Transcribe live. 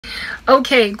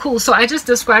Okay, cool. So I just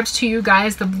described to you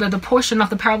guys the portion of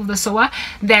the parable of the sower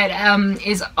that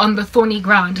is on the thorny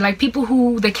ground. Like people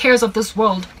who the cares of this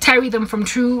world tarry them from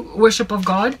true worship of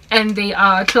God, and they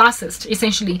are classist,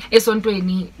 essentially.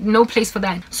 No place for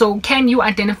that. So can you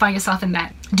identify yourself in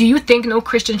that? Do you think no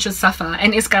Christian should suffer?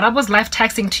 And is Karabo's life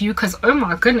taxing to you? Because, oh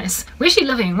my goodness, where's she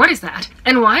living? What is that?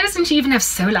 And why doesn't she even have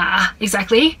solar?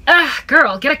 Exactly.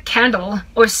 Girl, get a candle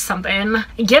or something.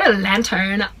 Get a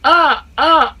lantern.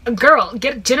 Girl,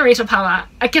 get generator power.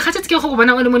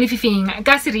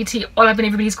 All up in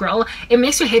everybody's grill. It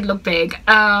makes your head look big.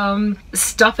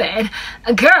 Stop it.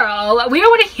 Girl, we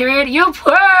don't want to hear it. You're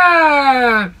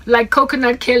poor. Like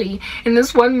Coconut Kelly in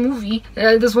this one movie.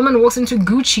 This woman walks into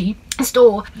Gucci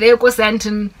store, there goes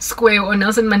Santon Square or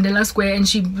Nelson Mandela Square, and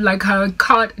she, like, her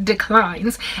cart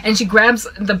declines and she grabs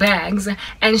the bags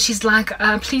and she's like,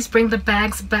 please bring the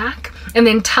bags back, and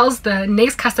then tells the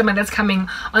next customer that's coming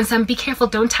on some, be careful,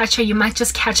 don't touch her, you might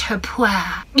just catch her poor.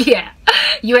 Yeah,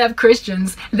 you have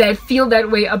Christians that feel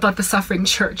that way about the suffering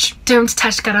church. Don't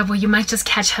touch Karabo, you might just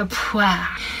catch her poor.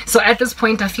 So at this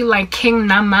point I feel like King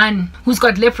Naaman, who's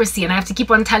got leprosy, and I have to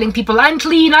keep on telling people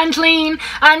unclean, unclean,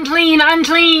 unclean,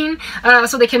 unclean,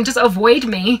 so they can just avoid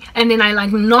me. And then I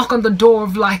like knock on the door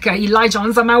of like Elijah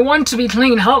and say, I want to be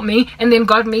clean, help me. And then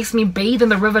God makes me bathe in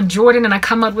the river Jordan, and I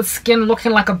come out with skin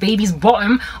looking like a baby's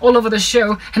bottom all over the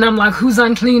show, and I'm like, who's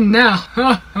unclean now?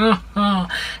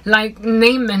 Like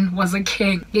Naaman was a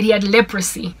king, yet he had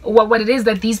leprosy. What it is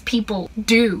that these people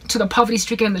do to the poverty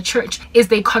stricken in the church is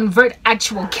they convert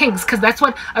actual kings, because that's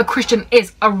what a Christian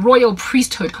is, a royal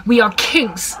priesthood. We are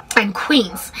kings and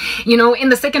queens, you know. In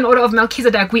the second order of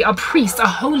Melchizedek, we are priests, a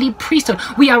holy priesthood.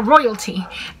 We are royalty,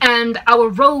 and our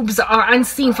robes are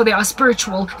unseen, for they are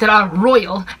spiritual, that are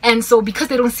royal. And so because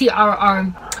they don't see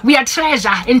we are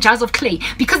treasure in jars of clay,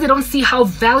 because they don't see how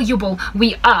valuable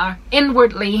we are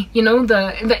inwardly, you know,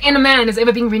 the inner man is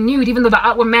ever being renewed, even though the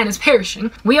outward man is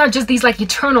perishing. We are just these like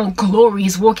eternal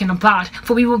glories walking about,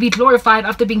 for we will be glorified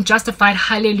after being justified.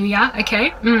 Hallelujah.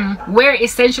 Okay. We're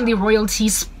essentially royalty,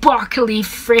 sparkly,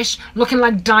 fresh, looking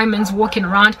like diamonds, walking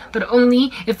around, but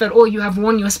only if at all you have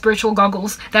worn your spiritual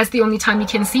goggles. That's the only time you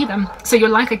can see them. So you're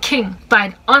like a king,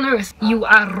 but on earth you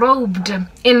are robed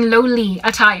in lowly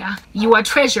attire. You are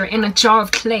treasure in a jar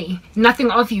of clay, nothing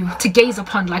of you to gaze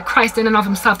upon. Like Christ in and of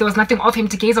himself, there was nothing of him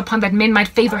to gaze upon that men might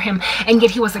favor him, and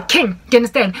yet he was a king. Do you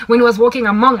understand? When he was walking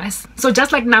among us. So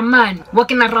just like Naaman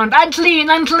walking around unclean,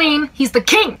 unclean, he's the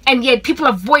king, and yet people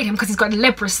avoid him because he's got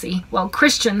leprosy. Well,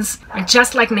 Christians are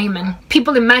just like Naaman.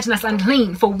 People imagine us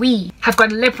unclean, for we have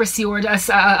got leprosy, or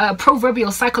a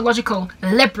proverbial psychological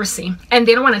leprosy, and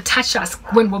they don't want to touch us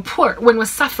when we're poor, when we're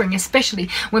suffering, especially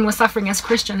when we're suffering as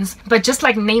Christians. But just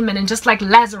like Naaman, and just like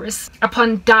Lazarus,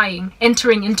 upon dying,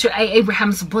 entering into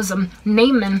Abraham's bosom,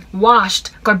 Naaman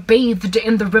washed, got bathed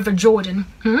in the river Jordan,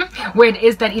 where it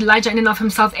is that Elijah in and of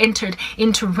himself entered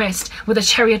into rest with a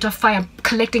chariot of fire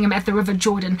collecting him at the river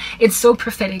Jordan. It's so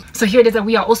prophetic. So here it is that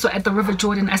we are also at the river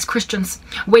Jordan as Christians,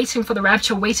 waiting for the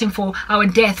rapture, waiting for our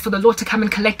death, for the Lord to come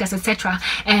and collect us, etc.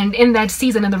 And in that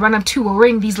season, in the run-up to, we're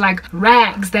wearing these like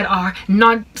rags that are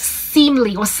not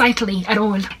seemly or sightly at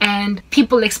all, and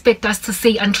people expect us to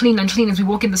say unclean, unclean as we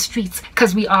walk in the streets,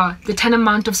 because we are the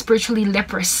tantamount of spiritually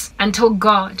leprous, until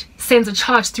God sends a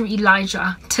charge through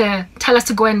Elijah to tell us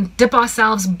to go and dip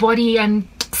ourselves body and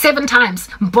 7 times,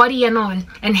 body and all,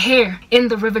 and hair, in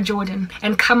the river Jordan,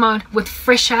 and come out with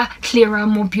fresher, clearer,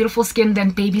 more beautiful skin than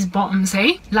baby's bottoms,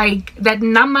 eh? Like that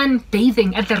Naaman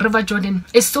bathing at the river Jordan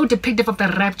is so depictive of the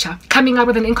rapture, coming out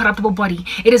with an incorruptible body.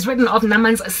 It is written of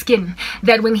Naaman's skin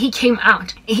that when he came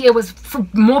out, it was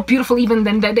more beautiful even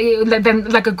than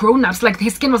like a grown-up's. Like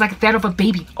his skin was like that of a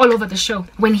baby all over the show,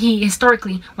 when he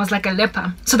historically was like a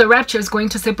leper. So the rapture is going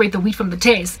to separate the wheat from the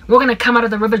tares. We're going to come out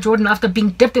of the river Jordan after being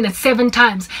dipped in it 7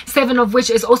 times, 7 of which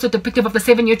is also depictive of the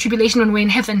 7-year tribulation when we're in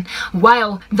heaven,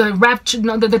 while the rapture,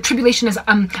 the tribulation is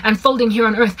unfolding here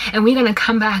on earth, and we're gonna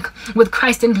come back with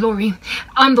Christ in glory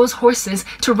on those horses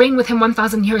to reign with him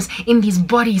 1,000 years in these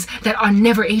bodies that are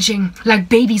never aging, like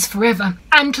babies forever.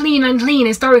 Unclean, unclean.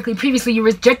 Historically, previously you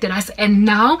rejected us, and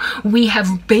now we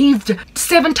have bathed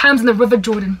 7 times in the river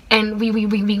Jordan, and we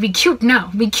cute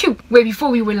now. We cute, where before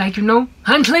we were like, you know,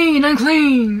 unclean,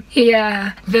 unclean.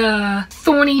 Yeah, the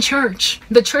thorny church,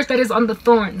 the church that is on the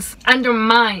thorns,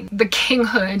 undermine the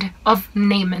kinghood of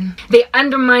Naaman. They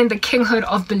undermine the kinghood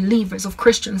of believers, of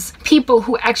Christians, people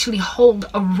who actually hold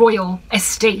a royal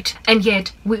estate, and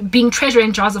yet being treasure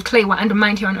in jars of clay were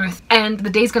undermined here on earth. And the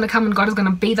day is going to come when God is going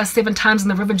to bathe us 7 times in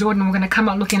the River Jordan were gonna come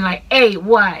out looking like, hey,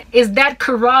 what is that,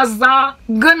 Karaza?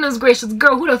 Goodness gracious,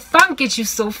 girl, who'd have thunk it, you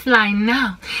so fly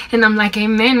now? And I'm like,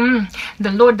 amen,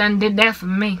 the Lord done did that for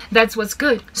me. That's what's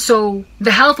good. So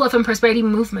the health, wealth, and prosperity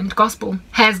movement gospel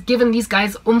has given these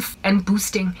guys oomph and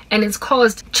boosting, and it's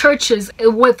caused churches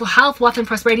with health, wealth, and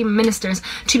prosperity ministers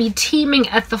to be teaming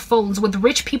at the folds with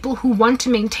rich people who want to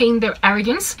maintain their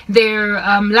arrogance, their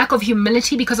lack of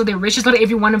humility because of their riches. Not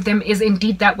every one of them is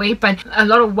indeed that way, but a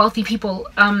lot of wealthy people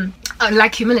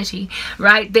lack humility,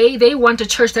 right? They want a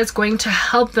church that's going to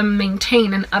help them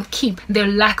maintain and upkeep their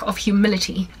lack of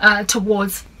humility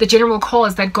towards the general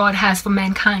cause that God has for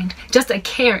mankind. Just a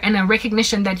care and a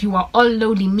recognition that you are all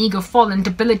lowly, meager, fallen,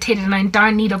 debilitated, and in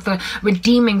dire need of the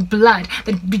redeeming blood,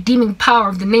 the redeeming power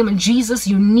of the name of Jesus.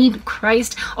 You need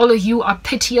Christ. All of you are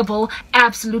pitiable,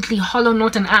 absolutely hollow,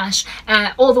 knot, and ash,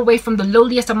 all the way from the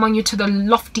lowliest among you to the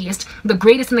loftiest. The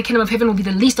greatest in the kingdom of heaven will be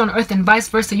the least on earth, and vice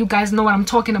versa. You guys know what I'm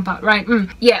talking about, right?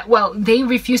 Yeah, well, they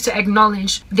refuse to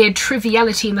acknowledge their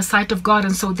triviality in the sight of God,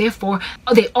 and so therefore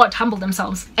they ought to humble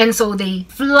themselves, and so they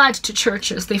flood to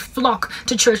churches, they flock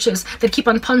to churches that keep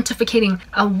on pontificating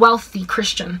a wealthy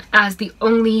Christian as the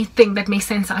only thing that makes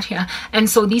sense out here. And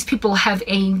so these people have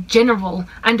a general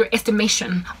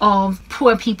underestimation of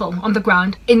poor people on the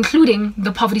ground, including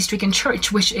the poverty-stricken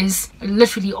church, which is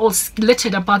literally all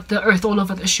littered about the earth all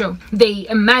over the show. They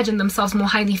imagine themselves more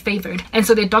highly favored, and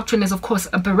so their doctrine is of course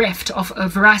bereft of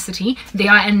veracity. They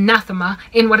are anathema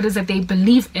in what it is that they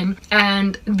believe in,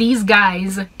 and these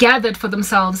guys gathered for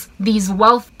themselves these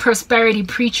wealth prosperity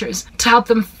preachers to help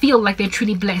them feel like they're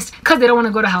truly blessed, because they don't want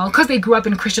to go to hell, because they grew up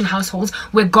in Christian households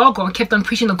where God kept on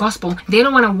preaching the gospel. They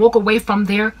don't want to walk away from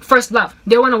their first love.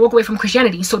 They want to walk away from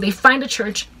Christianity, so they find a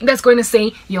church that's going to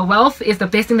say your wealth is the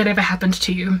best thing that ever happened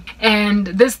to you, and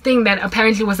this thing that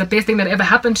apparently was the best thing that ever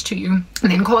happened to you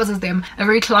then causes them a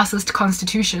very classist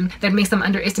constitution that makes them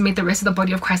underestimate the rest of the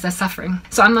body of Christ that's suffering.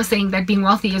 So I'm not saying that being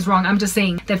wealthy is wrong. I'm just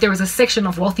saying that there is a section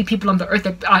of wealthy people on the earth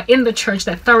that are in the church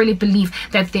that thoroughly believe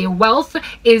that their wealth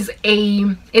is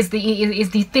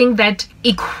the thing that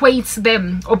equates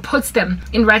them or puts them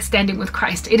in right standing with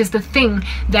Christ. It is the thing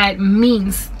that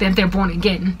means that they're born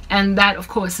again, and that of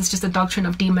course is just a doctrine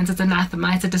of demons. It's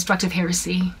anathema. It's a destructive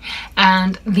heresy,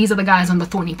 and these are the guys on the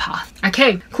thorny path.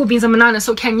 Okay, cool beans and bananas.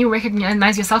 So can you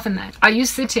recognize yourself in that? Are you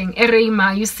sitting, Ereima,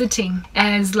 are you sitting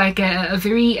as like a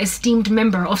very esteemed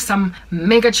member of some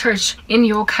mega church in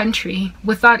your country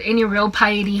without any real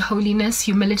piety, holiness,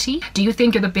 humility? Do you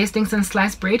think you're the best thing since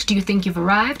sliced bread? Do you think you've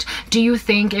arrived? Do you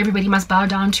think everybody must bow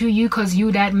down to you because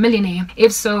you that millionaire?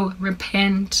 If so,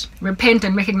 repent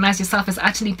and recognize yourself as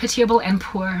utterly pitiable and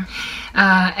poor,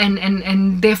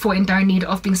 and therefore in dire need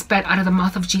of being spat out of the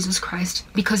mouth of Jesus Christ,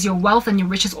 because your wealth and your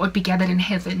riches ought to be gathered in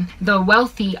heaven. The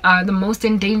wealthy are the most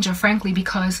in danger, frankly,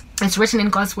 because it's written in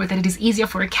God's word that it is easier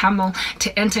for a camel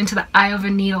to enter into the eye of a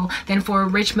needle than for a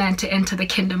rich man to enter the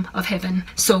kingdom of heaven.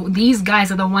 So these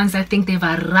guys are the ones that think they've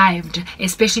arrived,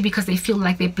 especially because they feel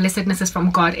like their blessedness is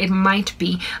from God. It might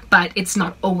be, but it's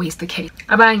not always the case.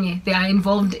 Abanye, they are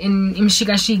involved in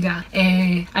imshiga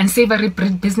unsavory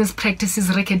business practices,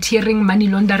 racketeering, money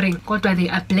laundering. Kodwa they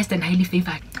are blessed and highly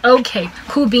favored. Okay,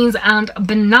 cool beans and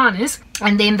bananas.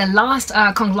 And then the last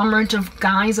conglomerate of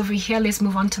guys over here. Let's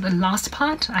move on to the last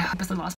part. I hope it's the last